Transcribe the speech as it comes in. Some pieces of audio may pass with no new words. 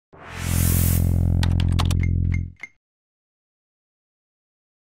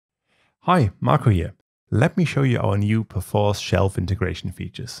Hi, Marco here. Let me show you our new Perforce shelf integration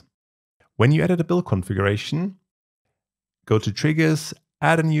features. When you edit a build configuration, go to Triggers,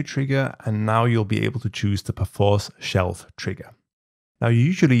 add a new trigger, and now you'll be able to choose the Perforce shelf trigger. Now,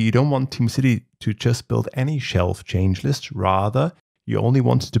 usually you don't want TeamCity to just build any shelf change list. Rather, you only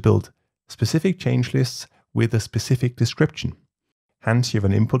want to build specific change lists with a specific description. Hence, you have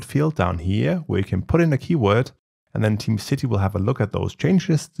an input field down here where you can put in a keyword, and then TeamCity will have a look at those change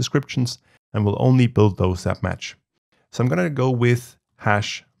list descriptions and will only build those that match. So I'm going to go with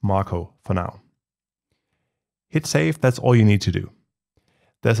 #Marco for now. Hit save, that's all you need to do.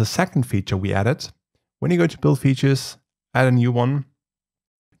 There's a second feature we added. When you go to build features, add a new one,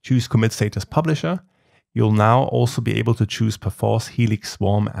 choose commit status publisher. You'll now also be able to choose Perforic Helix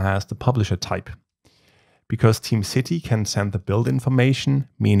Swarm as the publisher type. Because TeamCity can send the build information,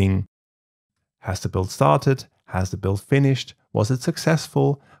 meaning has the build started, has the build finished, was it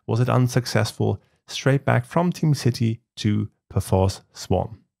successful, was it unsuccessful, straight back from TeamCity to Perforic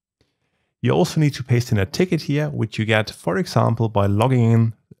Swarm. You also need to paste in a ticket here, which you get, for example, by logging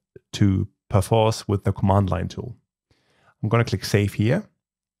in to Perforce with the command line tool. I'm going to click Save here,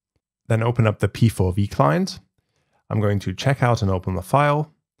 then open up the P4V client. I'm going to check out and open the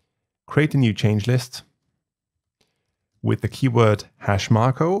file, create a new change list with the keyword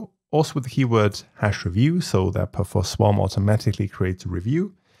 #Marco, also with the keyword #review, so that Perforic Swarm automatically creates a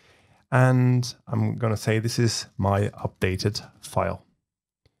review. And I'm going to say this is my updated file.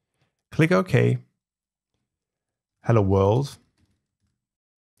 Click OK. Hello world.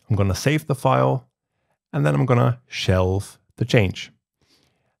 I'm going to save the file, and then I'm going to shelve the change.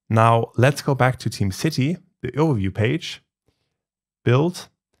 Now let's go back to TeamCity, the overview page, build,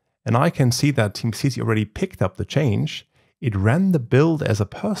 and I can see that TeamCity already picked up the change. It ran the build as a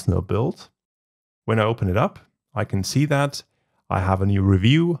personal build. When I open it up, I can see that I have a new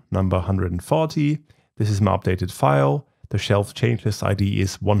review, number 140. This is my updated file. The shelf change list ID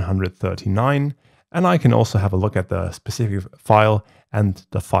is 139. And I can also have a look at the specific file and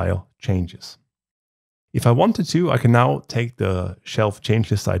the file changes. If I wanted to, I can now take the shelf change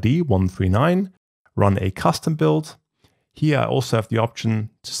list ID 139, run a custom build. Here I also have the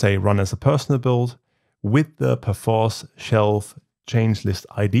option to say run as a personal build with the Perforce shelf change list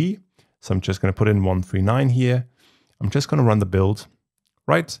ID. So I'm just going to put in 139 here. I'm just going to run the build,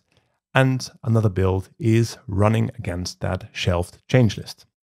 right? And another build is running against that shelved change list.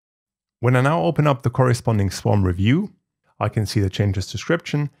 When I now open up the corresponding Swarm review, I can see the changes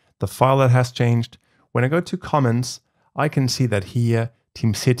description, the file that has changed. When I go to comments, I can see that here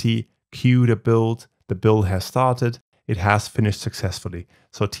TeamCity queued a build, the build has started, it has finished successfully.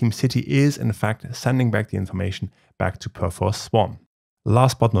 So TeamCity is in fact sending back the information back to Perforic Swarm.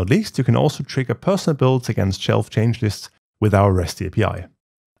 Last but not least, you can also trigger personal builds against shelf change lists with our REST API.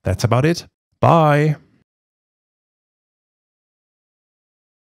 That's about it. Bye.